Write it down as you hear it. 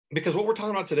because what we're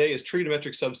talking about today is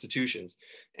trigonometric substitutions.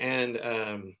 And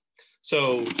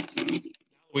so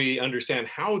we understand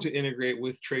how to integrate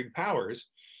with trig powers,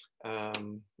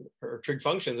 or trig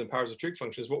functions and powers of trig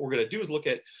functions. What we're going to do is look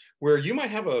at where you might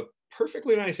have a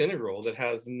perfectly nice integral that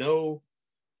has no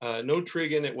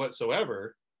trig in it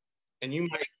whatsoever, and you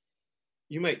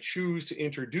might choose to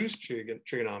introduce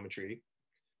trigonometry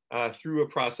through a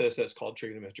process that's called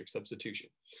trigonometric substitution.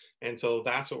 And so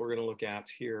that's what we're going to look at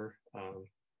here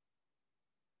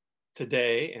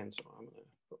today. And so I'm going to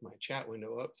put my chat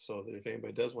window up so that if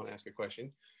anybody does want to ask a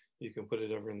question, you can put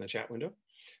it over in the chat window.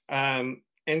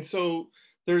 And so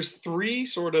there's three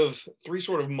sort of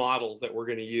models that we're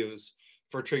going to use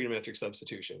for trigonometric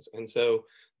substitutions. And so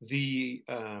you're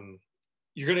going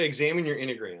to examine your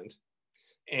integrand,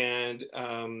 and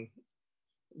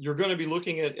you're going to be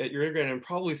looking at your integrand and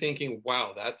probably thinking,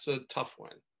 wow, that's a tough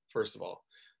one. First of all,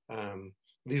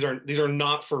 these are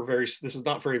not for this is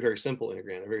not for a very simple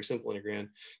integrand. A very simple integrand,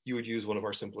 you would use one of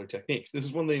our simpler techniques. This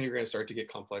is when the integrands start to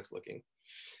get complex looking.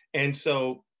 And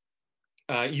so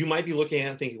you might be looking at it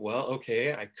and thinking, well,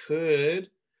 okay, I could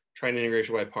try an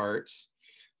integration by parts,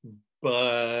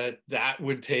 but that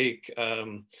would take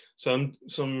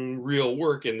some real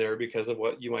work in there because of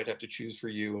what you might have to choose for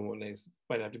u and when they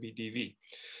might have to be dv.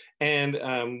 And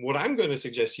what I'm going to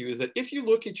suggest to you is that if you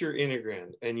look at your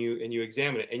integrand and you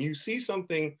examine it and you see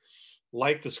something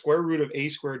like the square root of a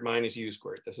squared minus u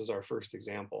squared, this is our first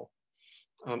example.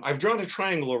 I've drawn a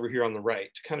triangle over here on the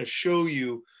right to kind of show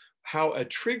you how a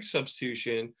trig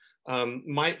substitution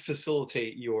might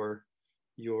facilitate your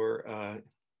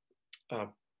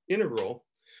integral,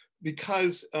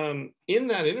 because in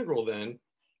that integral, then,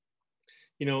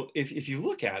 if you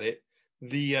look at it,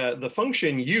 the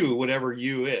function u, whatever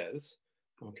u is,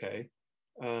 okay,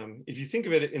 if you think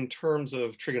of it in terms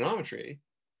of trigonometry,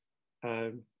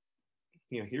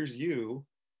 here's u,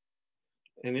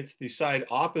 and it's the side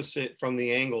opposite from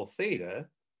the angle theta,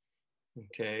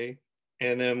 okay,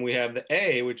 and then we have the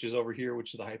a, which is over here,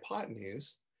 which is the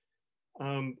hypotenuse.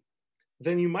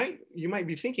 Then you might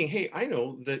be thinking, hey, I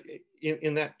know that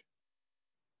in that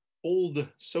old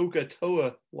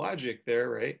SOHCAHTOA logic there,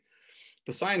 right?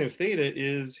 The sine of theta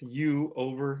is u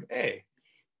over a.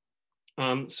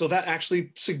 So that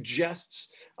actually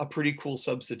suggests a pretty cool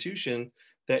substitution,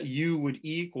 that u would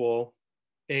equal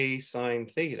a sine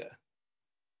theta.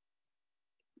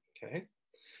 Okay.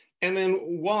 And then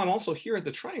while I'm also here at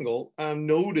the triangle,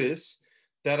 notice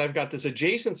that I've got this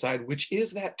adjacent side, which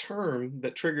is that term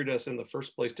that triggered us in the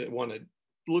first place to want to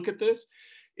look at this.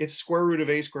 It's square root of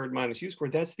a squared minus u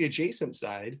squared. That's the adjacent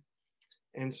side.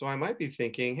 And so I might be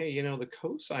thinking, hey, the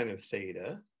cosine of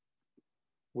theta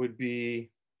would be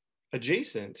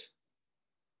adjacent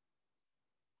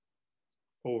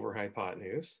over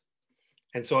hypotenuse.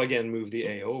 And so again, move the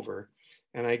a over.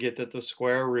 And I get that the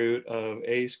square root of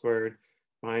a squared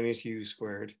minus u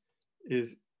squared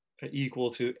is equal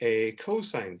to a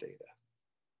cosine theta.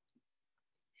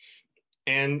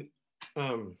 And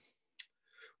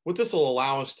what this will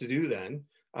allow us to do then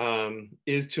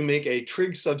is to make a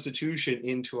trig substitution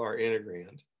into our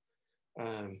integrand.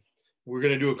 We're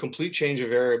going to do a complete change of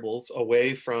variables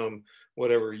away from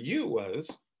whatever u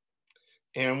was,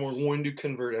 and we're going to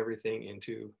convert everything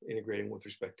into integrating with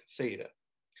respect to theta.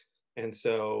 And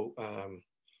so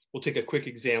we'll take a quick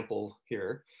example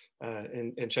here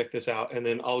and check this out, and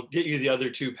then I'll get you the other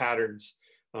two patterns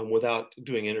without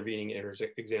doing intervening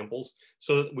examples,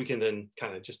 so that we can then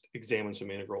kind of just examine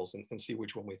some integrals and see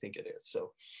which one we think it is.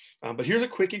 So, but here's a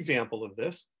quick example of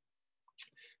this.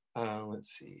 Let's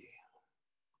see.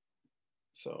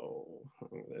 So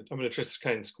I'm going to try to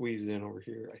kind of squeeze it in over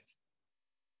here.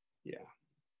 Yeah,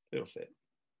 it'll fit.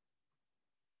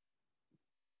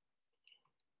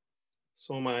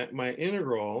 So my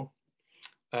integral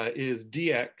is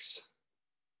dx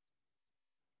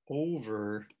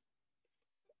over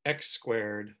x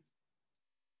squared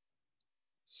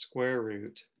square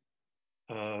root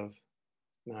of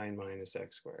 9 minus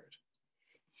x squared.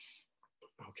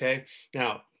 Okay,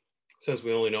 now since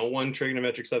we only know one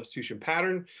trigonometric substitution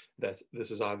pattern, this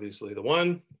is obviously the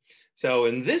one. So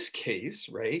in this case,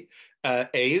 right, a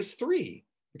is 3,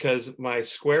 because my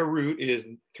square root is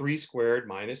 3 squared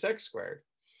minus x squared.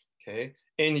 Okay,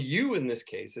 and u in this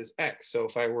case is x. So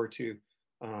if I were to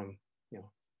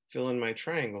fill in my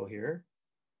triangle here,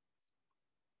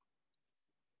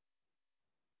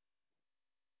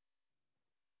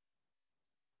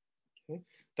 okay,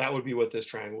 that would be what this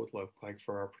triangle would look like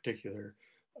for our particular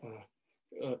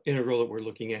integral that we're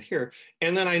looking at here.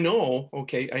 And then I know,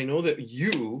 okay, I know that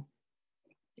u,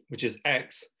 which is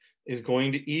x, is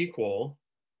going to equal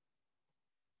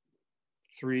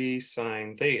 3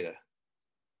 sine theta.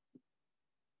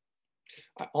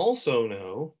 I also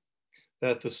know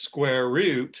that the square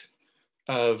root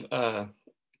of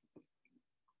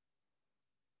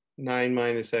 9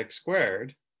 minus x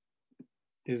squared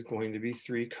is going to be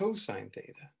 3 cosine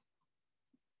theta.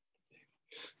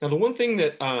 Now, the one thing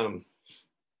that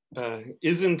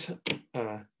isn't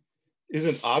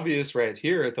obvious right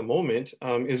here at the moment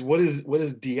is what is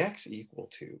dx equal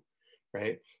to,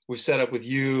 right? We've set up with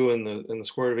u and the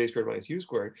square root of a squared minus u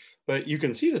squared, but you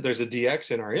can see that there's a dx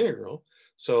in our integral.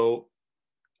 So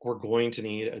we're going to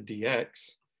need a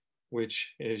dx,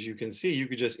 which, as you can see, you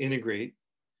could just integrate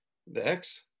the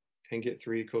x and get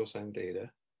 3 cosine theta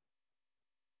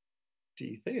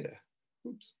d theta.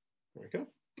 Oops, there we go.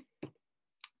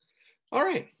 All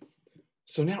right,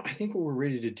 so now I think what we're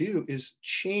ready to do is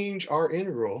change our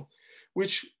integral,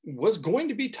 which was going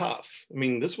to be tough. I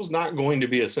mean, this was not going to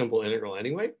be a simple integral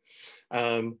anyway,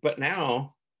 but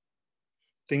now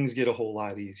things get a whole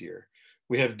lot easier.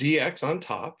 We have dx on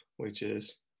top, which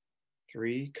is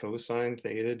 3 cosine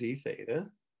theta d theta.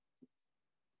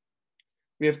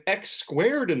 We have x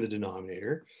squared in the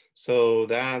denominator, so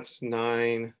that's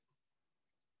 9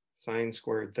 sine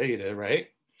squared theta, right?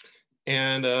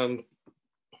 And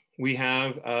we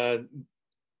have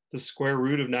the square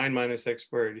root of 9 minus x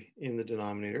squared in the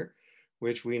denominator,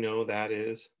 which we know that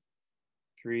is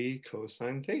 3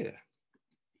 cosine theta.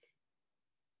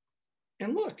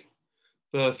 And look,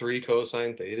 the 3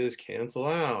 cosine thetas cancel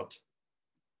out.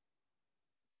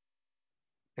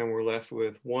 And we're left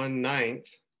with 1/9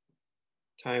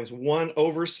 times 1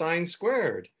 over sine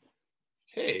squared.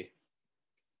 Hey,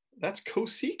 that's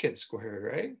cosecant squared,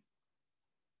 right?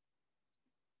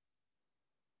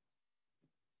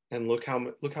 And look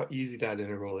how easy that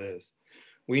integral is.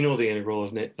 We know the integral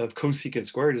of cosecant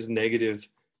squared is negative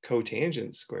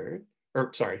cotangent squared,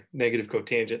 or sorry, negative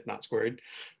cotangent, not squared.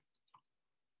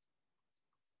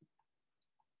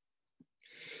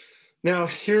 Now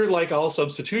here, like all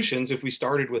substitutions, if we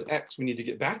started with x, we need to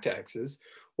get back to x's.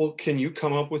 Well, can you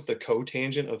come up with the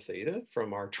cotangent of theta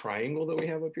from our triangle that we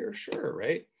have up here? Sure,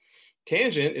 right?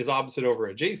 Tangent is opposite over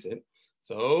adjacent,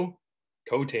 so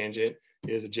cotangent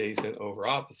is adjacent over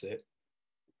opposite.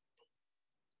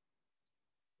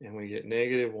 And we get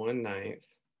negative 1/9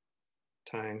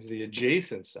 times the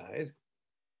adjacent side,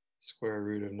 square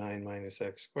root of 9 minus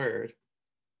x squared,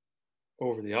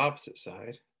 over the opposite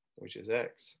side, which is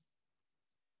x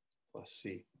plus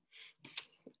c.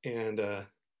 And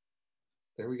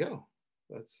there we go.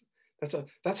 That's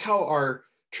how our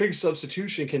trig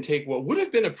substitution can take what would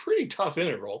have been a pretty tough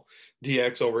integral,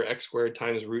 dx over x squared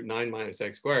times root 9 minus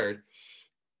x squared,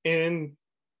 and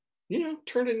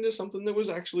turn it into something that was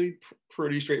actually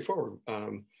pretty straightforward.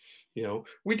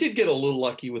 We did get a little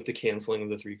lucky with the canceling of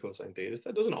the 3 cosine thetas.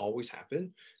 That doesn't always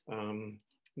happen.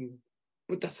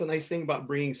 But that's the nice thing about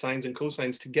bringing sines and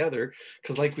cosines together,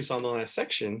 because like we saw in the last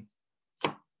section,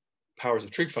 powers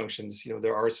of trig functions,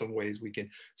 there are some ways we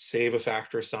can save a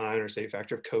factor of sine or save a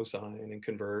factor of cosine and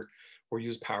convert, or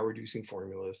use power reducing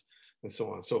formulas and so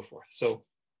on and so forth. So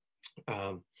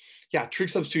yeah, trig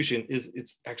substitution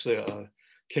it's actually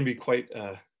can be quite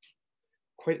a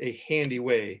handy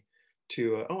way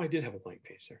to, oh, I did have a blank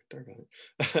page there, darn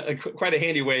it. Quite a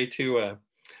handy way to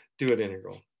do an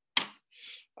integral.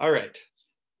 All right,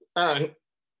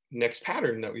 next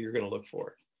pattern that you're going to look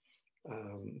for.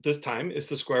 This time is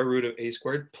the square root of a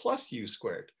squared plus u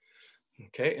squared.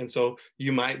 Okay, and so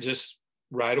you might just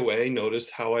right away notice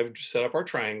how I've set up our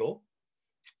triangle.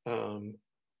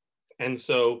 And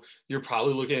so you're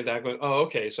probably looking at that going, oh,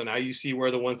 okay, so now you see where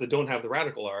the ones that don't have the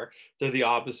radical are. They're the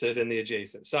opposite and the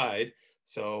adjacent side.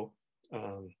 So,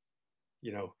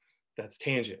 that's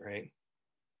tangent, right?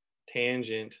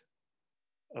 Tangent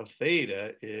of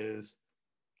theta is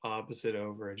opposite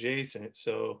over adjacent.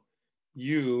 So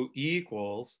u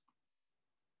equals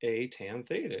a tan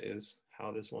theta is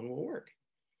how this one will work.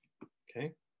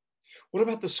 Okay. What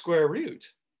about the square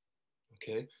root?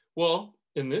 Okay. Well,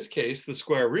 in this case, the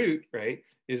square root, right,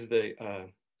 is the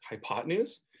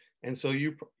hypotenuse. And so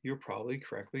you're probably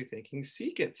correctly thinking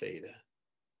secant theta,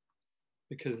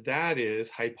 because that is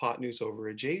hypotenuse over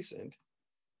adjacent.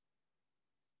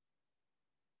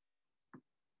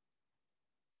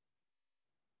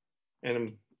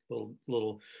 And a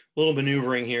little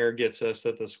maneuvering here gets us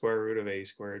that the square root of a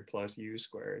squared plus u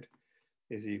squared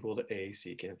is equal to a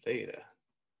secant theta.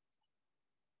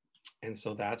 And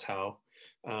so that's how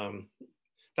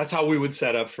we would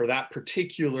set up for that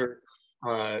particular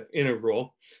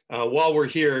integral. While we're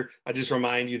here, I just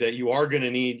remind you that you are going to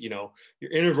need,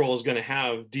 your integral is going to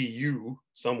have du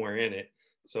somewhere in it.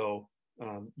 So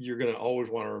you're going to always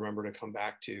want to remember to come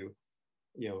back to,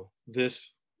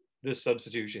 this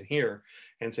substitution here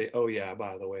and say, oh yeah,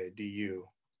 by the way, du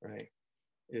right,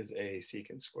 is a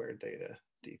secant squared theta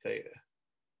d theta.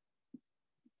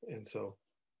 And so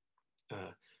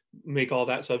make all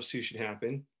that substitution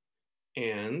happen,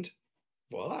 and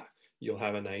voila, you'll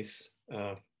have a nice,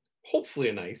 hopefully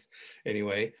a nice,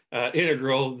 anyway,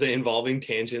 integral involving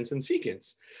tangents and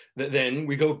secants. Then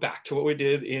we go back to what we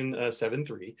did in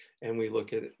 7.3, and we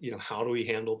look at, you know, how do we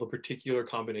handle the particular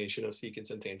combination of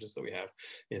secants and tangents that we have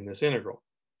in this integral.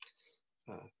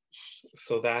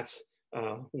 So that's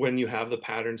when you have the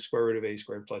pattern square root of a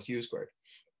squared plus u squared.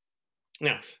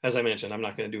 Now, as I mentioned, I'm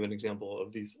not going to do an example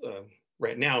of these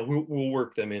right now. We'll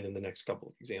work them in the next couple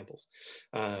of examples.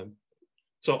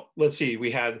 So let's see, we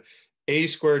had a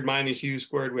squared minus u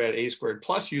squared, we had a squared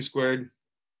plus u squared.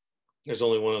 There's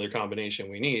only one other combination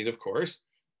we need, of course.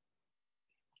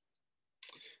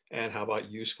 And how about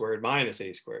u squared minus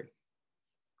a squared?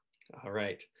 All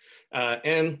right.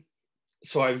 And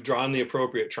so I've drawn the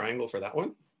appropriate triangle for that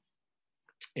one.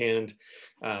 And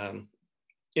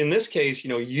in this case, you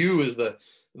know, u is the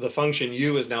function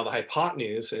u is now the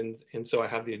hypotenuse, and so I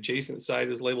have the adjacent side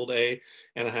is labeled a,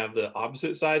 and I have the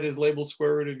opposite side is labeled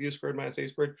square root of u squared minus a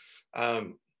squared.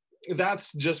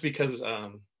 That's just because,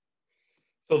 so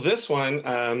this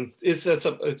one is sets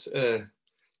up, it's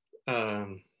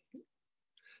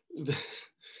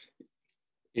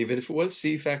even if it was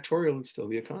c factorial, it'd still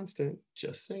be a constant,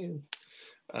 just saying.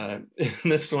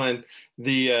 This one,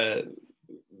 the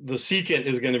secant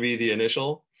is going to be the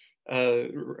initial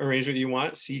arrangement you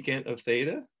want, secant of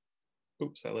theta.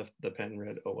 Oops, I left the pen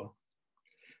red, oh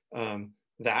well.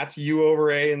 That's u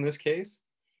over a in this case,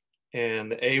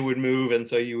 and the a would move, and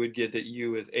so you would get that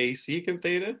u is a secant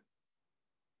theta.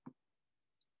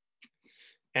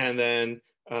 And then,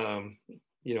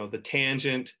 you know, the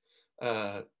tangent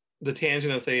of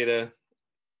theta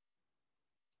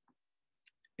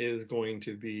is going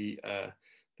to be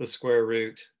the square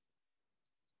root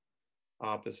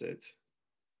opposite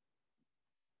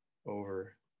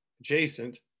over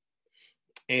adjacent,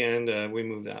 and we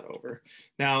move that over.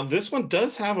 Now, this one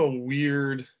does have a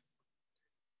weird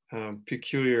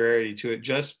peculiarity to it,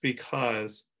 just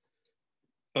because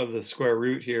of the square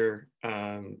root here.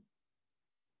 Hang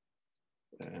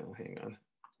on,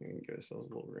 we can give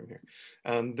ourselves a little room here.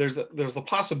 There's the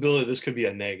possibility this could be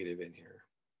a negative in here.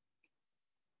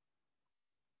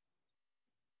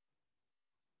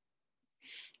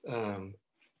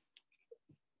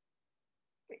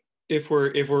 If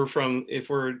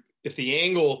the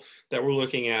angle that we're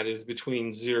looking at is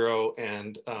between 0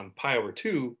 and pi over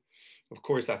 2, of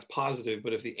course that's positive.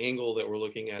 But if the angle that we're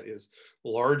looking at is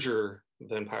larger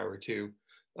than pi over 2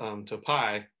 to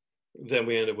pi, then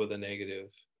we end up with a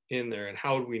negative in there. And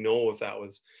how would we know if that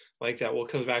was like that? Well,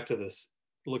 it comes back to this,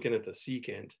 looking at the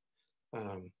secant.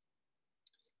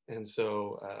 And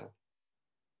so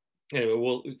anyway,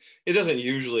 well, it doesn't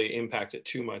usually impact it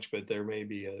too much, but there may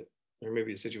be a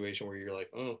situation where you're like,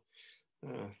 oh,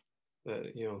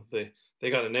 you know, they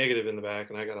got a negative in the back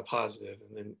and I got a positive.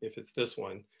 And then if it's this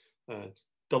one,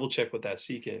 double check what that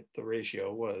secant, the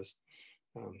ratio was,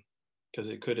 because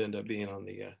it could end up being on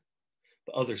the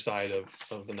other side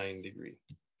of the 90 degree.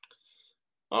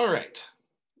 All right,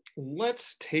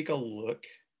 let's take a look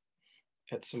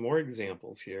at some more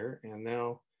examples here. And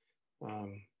now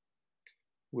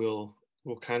we'll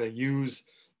kind of use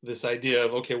this idea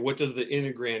of, okay, what does the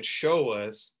integrand show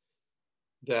us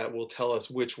that will tell us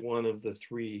which one of the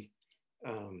three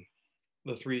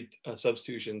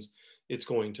substitutions it's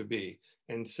going to be.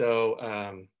 And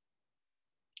so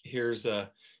here's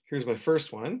my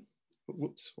first one.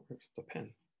 Whoops, where's the pen?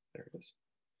 There it is.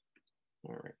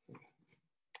 All right.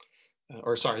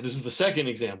 Or sorry, this is the second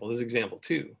example. This is example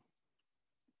 2.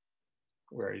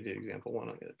 We already did example 1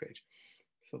 on the other page.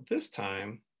 So this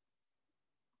time,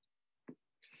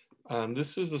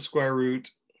 this is the square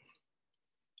root,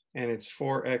 and it's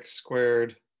 4x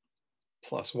squared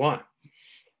plus 1.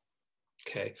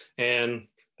 Okay, and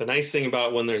the nice thing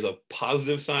about when there's a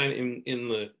positive sign in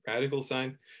the radical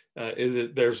sign is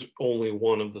that there's only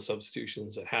one of the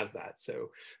substitutions that has that.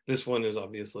 So this one is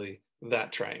obviously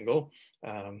that triangle.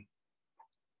 I'm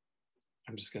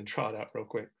just going to draw it out real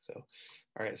quick. So,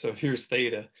 all right, so here's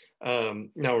theta.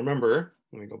 Now remember,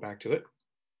 let me go back to it.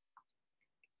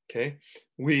 Okay,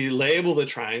 we label the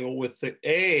triangle with the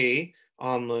A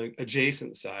on the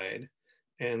adjacent side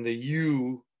and the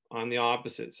U on the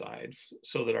opposite side,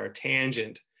 so that our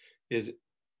tangent is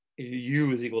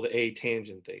U is equal to A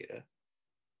tangent theta.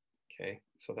 Okay,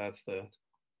 so that's the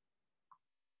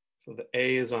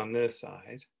A is on this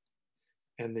side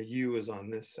and the U is on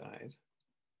this side.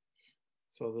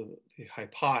 So the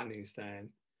hypotenuse then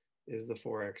is the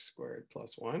 4x squared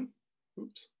plus 1.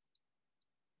 Oops.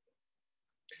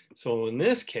 So in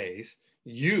this case,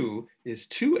 u is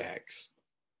 2x,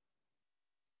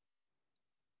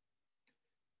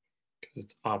 because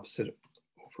it's opposite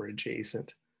over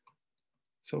adjacent.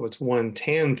 So it's 1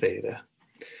 tan theta.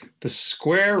 The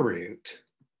square root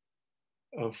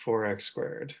of 4x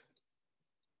squared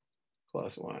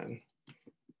plus 1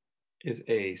 is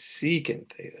a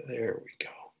secant theta. There we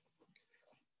go.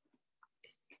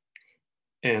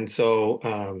 And so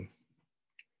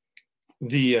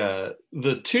the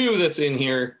 2 that's in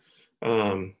here,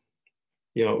 you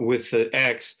know, with the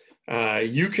x,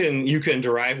 you can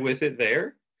derive with it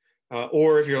there.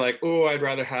 Or if you're like, oh, I'd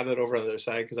rather have it over on the other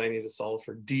side because I need to solve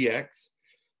for dx,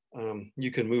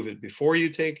 you can move it before you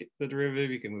take the derivative.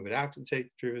 You can move it after you take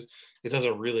the derivative. It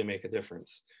doesn't really make a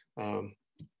difference.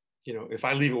 You know, if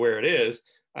I leave it where it is,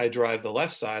 I derive the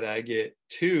left side, I get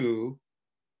 2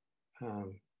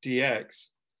 dx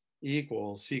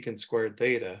equals secant squared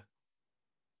theta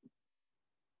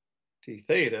d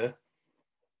theta,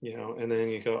 you know, and then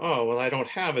you go, oh, well, I don't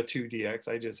have a 2 dx.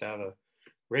 I just have a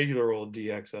regular old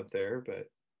dx up there, but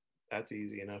that's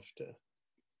easy enough to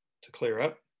clear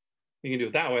up. You can do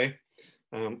it that way.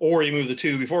 Or you move the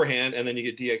 2 beforehand, and then you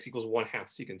get dx equals 1/2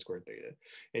 secant squared theta.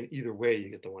 And either way, you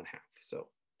get the 1/2. So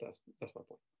that's my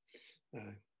point.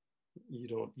 You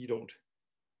don't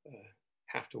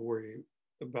have to worry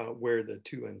about where the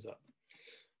 2 ends up.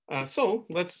 So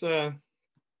let's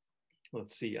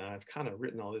see. I've kind of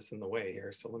written all this in the way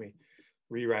here, so let me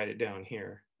rewrite it down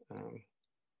here.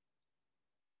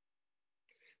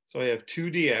 So I have 2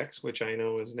 dx, which I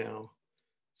know is now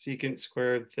secant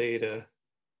squared theta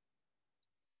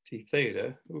d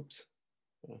theta. Oops,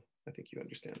 I think you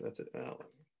understand. That's it. Let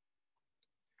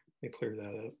me clear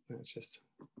that up. That's just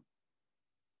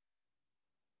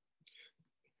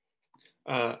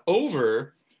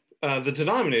over the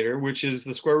denominator, which is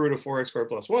the square root of 4x squared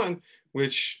plus 1,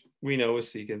 which we know is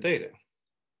secant theta.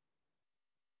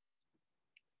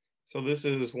 So this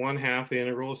is 1/2 the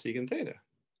integral of secant theta.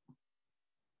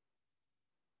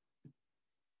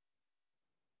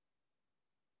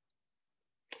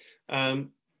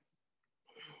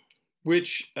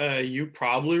 Which you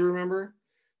probably remember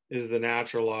is the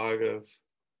natural log of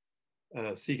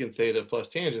secant theta plus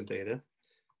tangent theta.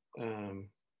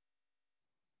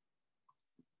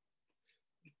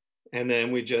 And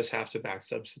then we just have to back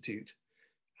substitute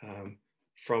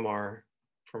from our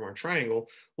triangle.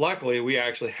 Luckily, we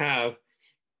actually have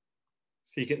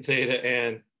secant theta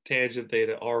and tangent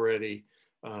theta already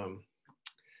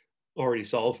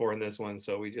solved for in this one.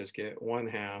 So we just get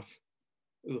 1/2.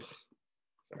 Ugh,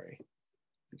 sorry,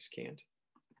 I just can't.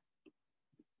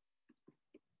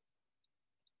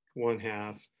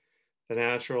 1/2 the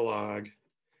natural log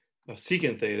of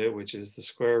secant theta, which is the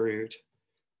square root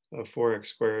of 4x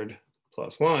squared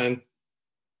plus 1,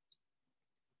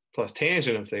 plus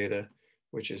tangent of theta,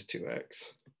 which is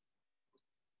 2x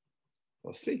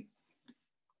plus c.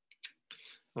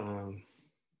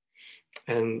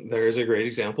 And there's a great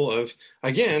example of,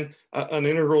 again, an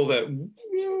integral that, you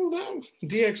know, that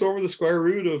dx over the square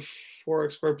root of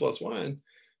 4x squared plus 1.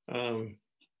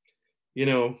 You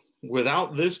know,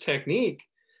 without this technique,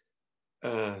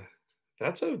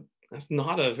 that's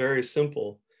not a very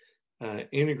simple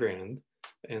integrand,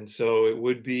 and so it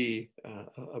would be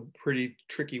a pretty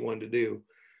tricky one to do.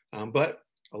 But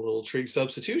a little trig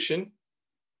substitution,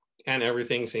 and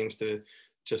everything seems to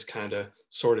just kind of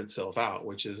sort itself out,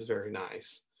 which is very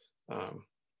nice.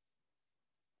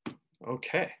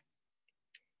 Okay,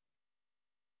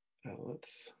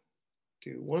 let's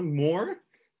do one more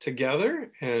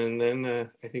together, and then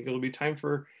I think it'll be time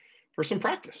for some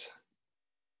practice.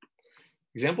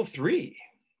 Example 3.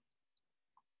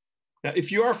 Now,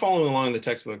 if you are following along in the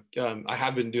textbook, I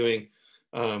have been doing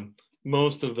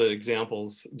most of the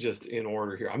examples just in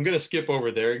order here. I'm going to skip over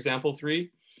their example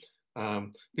 3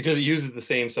 because it uses the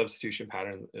same substitution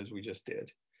pattern as we just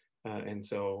did. And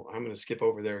so I'm going to skip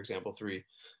over their example 3.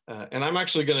 And I'm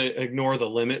actually going to ignore the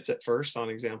limits at first on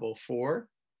example 4,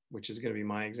 which is going to be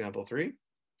my example 3.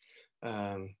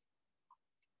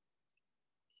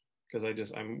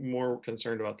 Because I'm more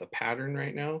concerned about the pattern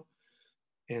right now.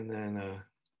 And then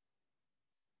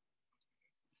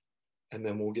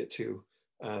we'll get to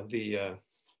the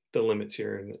limits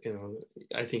here, and you know,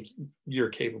 I think you're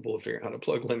capable of figuring out how to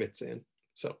plug limits in.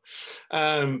 So,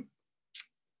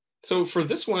 so for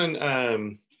this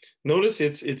one, notice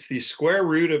it's the square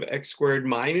root of x squared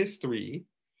minus 3.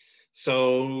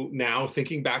 So now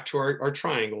thinking back to our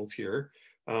triangles here,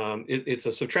 it's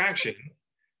a subtraction.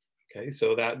 Okay,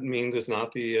 so that means it's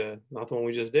not the one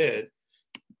we just did,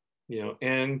 you know,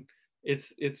 and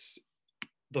it's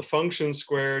the function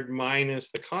squared minus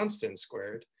the constant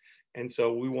squared. And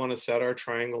so we want to set our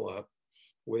triangle up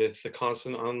with the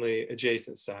constant on the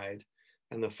adjacent side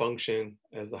and the function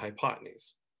as the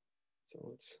hypotenuse. So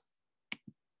let's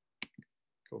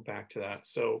go back to that.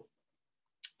 So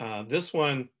this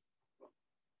one,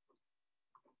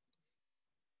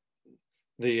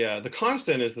 the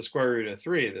constant is the square root of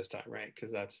 3 this time, right?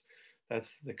 Because that's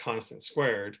the constant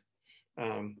squared.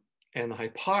 And the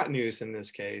hypotenuse in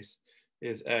this case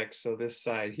is x. So this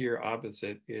side here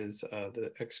opposite is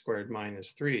the x squared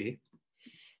minus 3.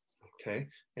 Okay,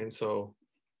 and so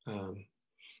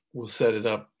we'll set it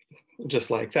up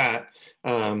just like that.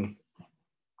 And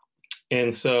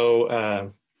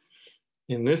so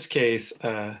in this case,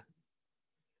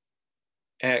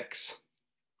 x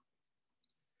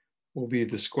will be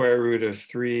the square root of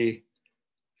 3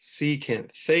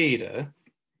 secant theta.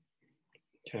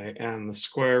 Okay, and the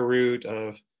square root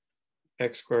of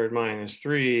x squared minus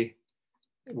 3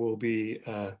 will be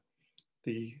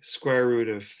the square root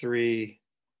of 3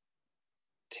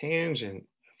 tangent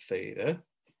of theta.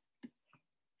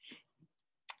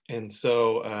 And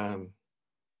so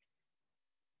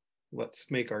let's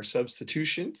make our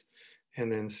substitutions and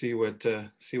then see what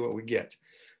we get.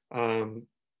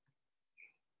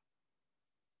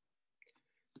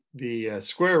 The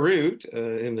square root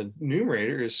in the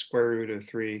numerator is square root of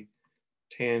 3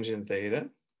 tangent theta.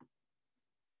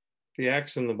 The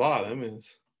x in the bottom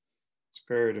is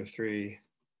square root of 3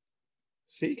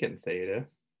 secant theta.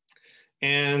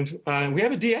 And we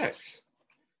have a dx,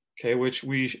 okay, which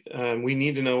we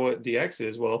need to know what dx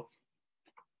is. Well,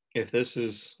 if this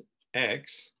is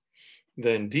x,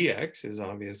 then dx is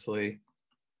obviously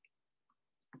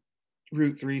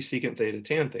root 3 secant theta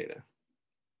tan theta.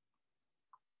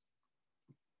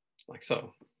 Like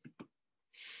so,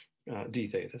 d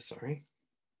theta, sorry.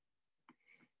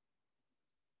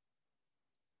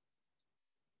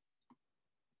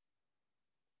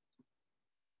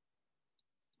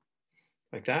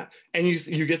 Like that. And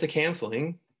you get the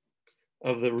canceling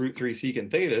of the root 3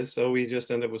 secant theta. So we just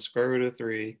end up with square root of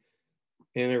 3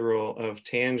 integral of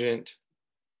tangent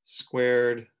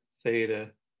squared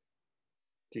theta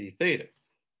d theta.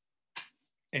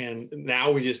 And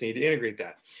now we just need to integrate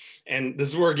that. And this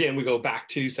is where, again, we go back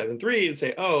to 7.3 and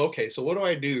say, oh, okay, so what do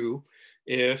I do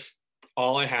if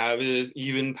all I have is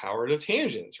even powered of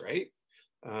tangents, right?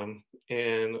 And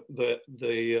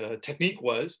the technique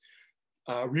was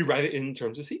rewrite it in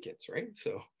terms of secants, right?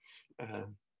 So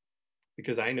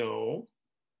because I know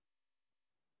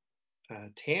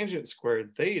tangent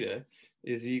squared theta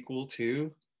is equal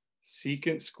to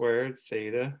secant squared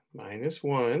theta minus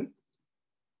 1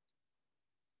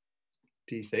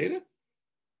 d theta.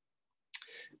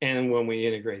 And when we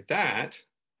integrate that,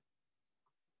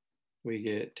 we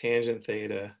get tangent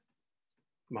theta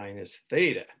minus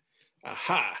theta.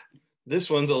 Aha, this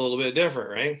one's a little bit different,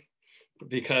 right?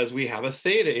 Because we have a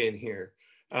theta in here.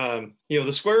 You know,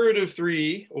 the square root of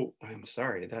 3, oh, I'm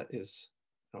sorry, that is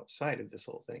outside of this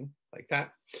whole thing, like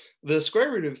that. The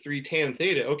square root of 3 tan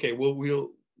theta, okay,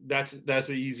 well, that's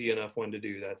an easy enough one to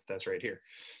do. That's right here.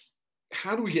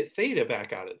 How do we get theta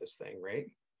back out of this thing, right?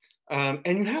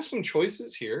 And you have some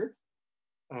choices here.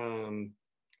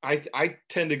 I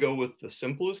tend to go with the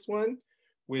simplest one,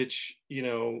 which,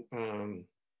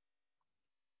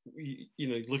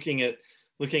 looking at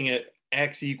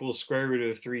x equals square root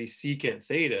of 3 secant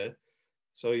theta.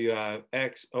 So you have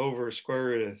x over square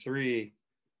root of 3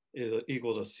 is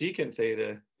equal to secant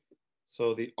theta.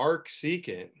 So the arc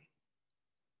secant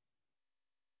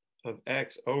of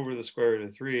x over the square root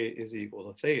of 3 is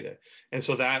equal to theta. And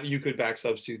so that you could back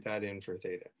substitute that in for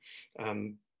theta.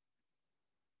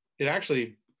 It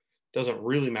actually doesn't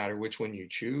really matter which one you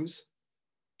choose.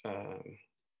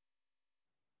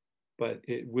 But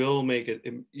it will make it,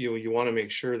 you want to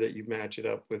make sure that you match it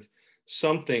up with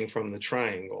something from the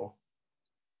triangle.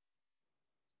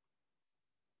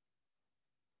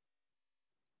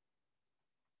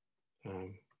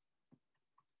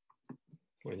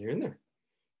 When you're in there.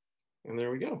 And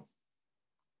there we go.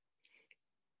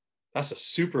 That's a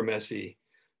super messy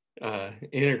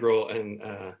integral. And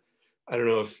I don't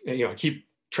know if, I keep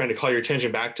trying to call your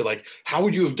attention back to like, how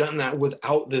would you have done that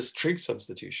without this trig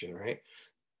substitution, right?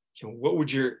 What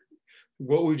would your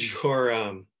u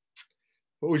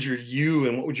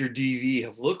and what would your dv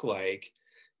have looked like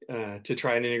to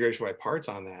try an integration by parts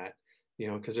on that?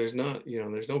 Because there's no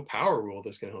power rule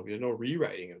that's going to help you. There's no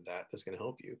rewriting of that that's going to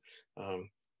help you.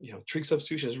 Trig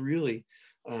substitution is really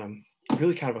kind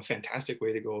of a fantastic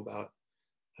way to go about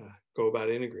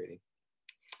integrating.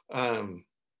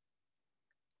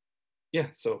 Yeah,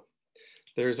 so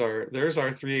there's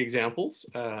our 3 examples.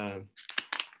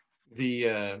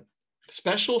 The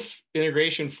special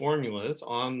integration formulas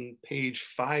on page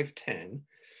 510.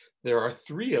 There are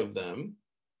 3 of them.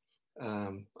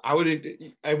 I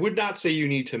would not say you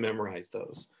need to memorize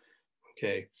those.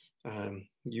 Okay,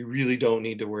 you really don't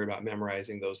need to worry about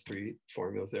memorizing those 3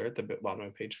 formulas there at the bottom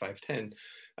of page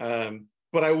 510.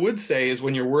 What I would say is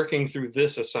when you're working through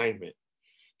this assignment,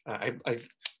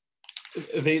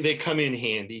 they come in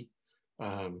handy.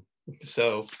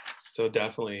 So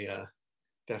definitely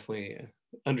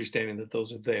understanding that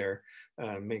those are there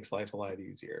makes life a lot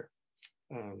easier.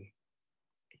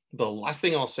 The last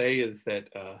thing I'll say is that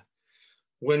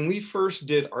when we first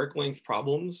did arc length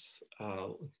problems,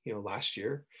 last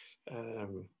year,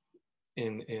 and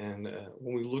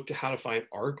when we looked at how to find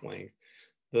arc length,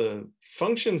 the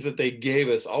functions that they gave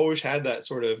us always had that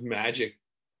sort of magic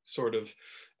sort of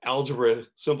algebra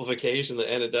simplification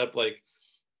that ended up like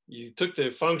you took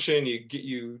the function,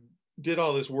 you did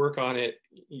all this work on it,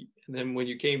 and then when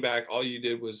you came back, all you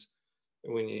did was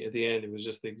at the end, it was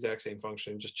just the exact same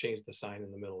function, just changed the sign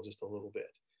in the middle just a little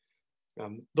bit.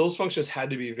 Those functions had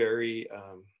to be very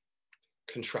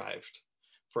contrived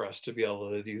for us to be able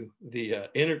to do the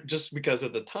just because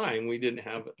at the time we didn't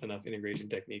have enough integration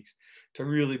techniques to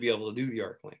really be able to do the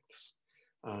arc lengths.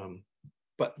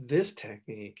 But this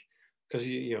technique, because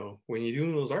when you're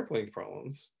doing those arc length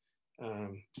problems,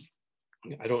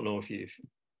 I don't know if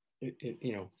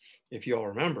you all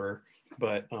remember,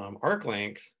 but arc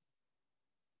length.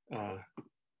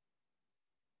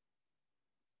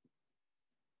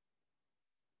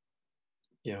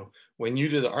 When you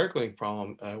did the arc length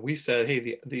problem, we said,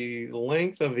 hey, the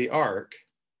length of the arc,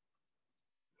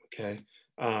 okay,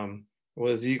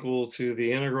 was equal to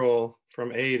the integral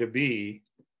from a to b,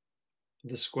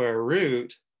 the square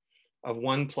root of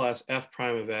 1 plus f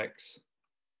prime of x,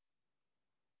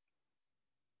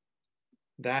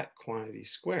 that quantity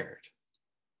squared,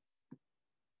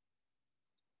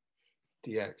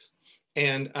 dx.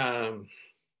 And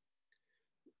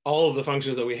all of the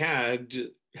functions that we had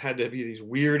to be these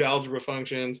weird algebra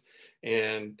functions,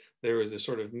 and there was this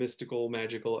sort of mystical,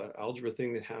 magical algebra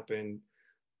thing that happened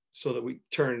so that we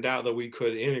turned out that we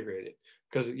could integrate it.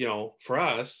 Because, for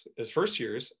us as first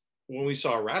years, when we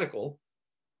saw a radical,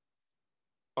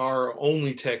 our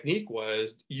only technique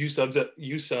was you sub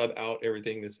out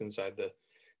everything that's inside the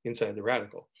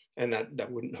radical, and that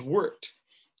wouldn't have worked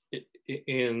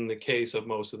in the case of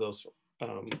most of those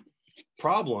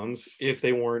problems if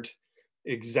they weren't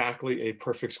exactly a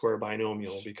perfect square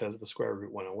binomial because the square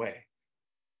root went away.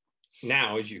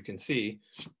 Now, as you can see,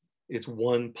 it's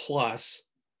 1 plus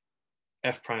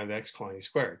f prime of x quantity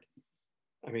squared.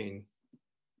 I mean,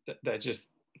 that just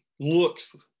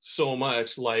looks so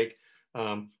much like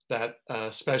that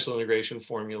special integration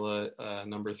formula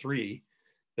number 3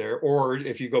 there. Or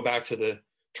if you go back to the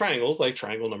triangles, like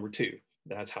triangle number 2,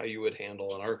 that's how you would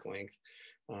handle an arc length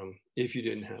if you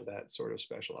didn't have that sort of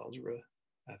special algebra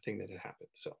thing that had happened.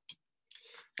 So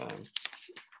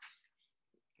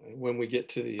when we get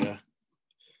to the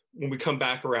when we come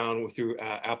back around through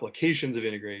applications of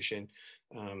integration,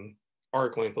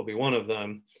 arc length will be one of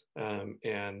them,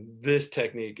 and this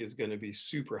technique is going to be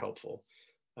super helpful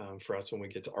for us when we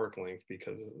get to arc length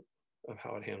because of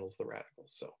how it handles the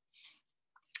radicals. So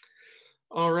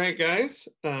all right, guys,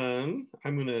 I'm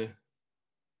going to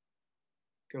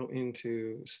go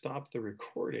into stop the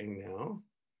recording now.